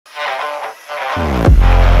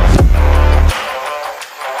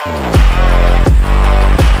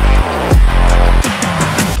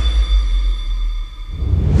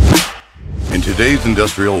In today's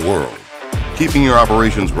industrial world, keeping your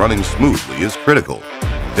operations running smoothly is critical.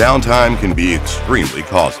 Downtime can be extremely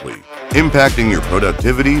costly, impacting your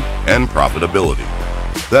productivity and profitability.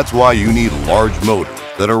 That's why you need large motors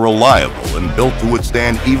that are reliable and built to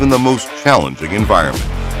withstand even the most challenging environments.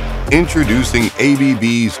 Introducing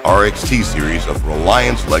ABB's RXT series of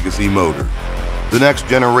Reliance legacy motors, the next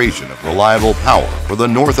generation of reliable power for the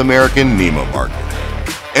North American NEMA market.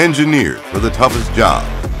 Engineered for the toughest job,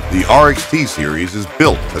 the RXT series is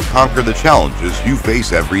built to conquer the challenges you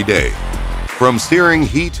face every day. From searing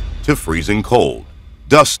heat to freezing cold,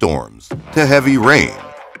 dust storms to heavy rain,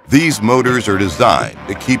 these motors are designed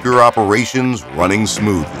to keep your operations running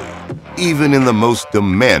smoothly, even in the most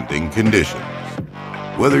demanding conditions.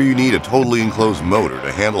 Whether you need a totally enclosed motor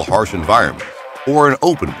to handle harsh environments or an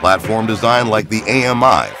open platform design like the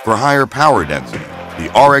AMI for higher power density, the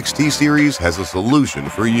RXT series has a solution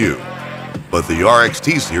for you. But the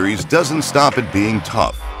RXT series doesn't stop at being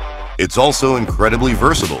tough. It's also incredibly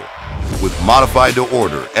versatile. With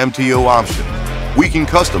modified-to-order MTO options, we can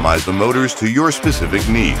customize the motors to your specific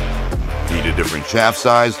needs. Need a different shaft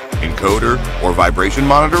size, encoder, or vibration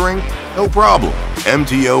monitoring? No problem.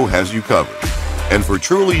 MTO has you covered. And for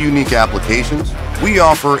truly unique applications, we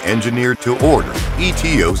offer engineered-to-order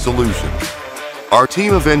ETO solutions. Our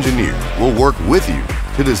team of engineers will work with you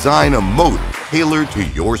to design a motor tailored to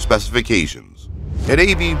your specifications. At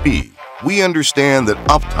ABB, we understand that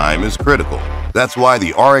uptime is critical. That's why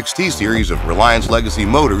the RXT series of Reliance legacy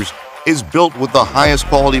motors is built with the highest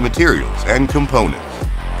quality materials and components.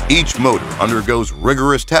 Each motor undergoes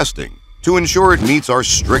rigorous testing to ensure it meets our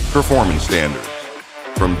strict performance standards.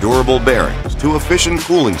 From durable bearings to efficient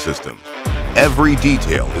cooling systems, every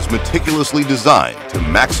detail is meticulously designed to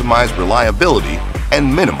maximize reliability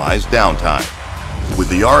and minimize downtime. With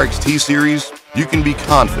the RXT series, you can be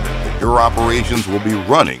confident that your operations will be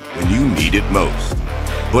running when you need it most.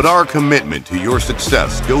 But our commitment to your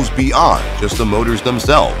success goes beyond just the motors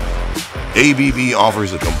themselves. ABB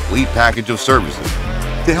offers a complete package of services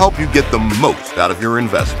to help you get the most out of your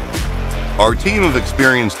investment. Our team of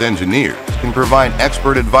experienced engineers can provide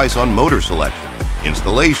expert advice on motor selection,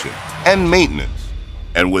 installation, and maintenance.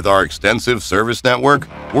 And with our extensive service network,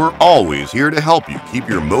 we're always here to help you keep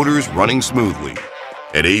your motors running smoothly.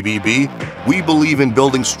 At ABB, we believe in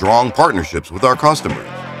building strong partnerships with our customers.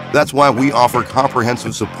 That's why we offer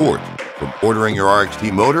comprehensive support from ordering your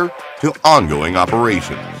RXT motor to ongoing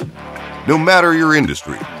operations. No matter your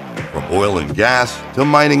industry, from oil and gas to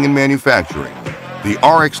mining and manufacturing, the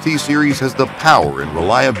RXT series has the power and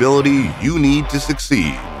reliability you need to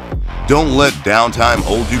succeed. Don't let downtime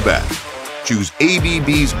hold you back. Choose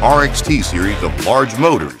ABB's RXT series of large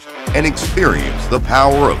motors and experience the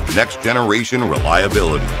power of next-generation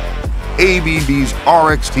reliability. ABB's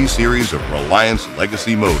RXT series of Reliance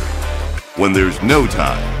legacy motors. When there's no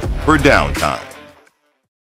time for downtime.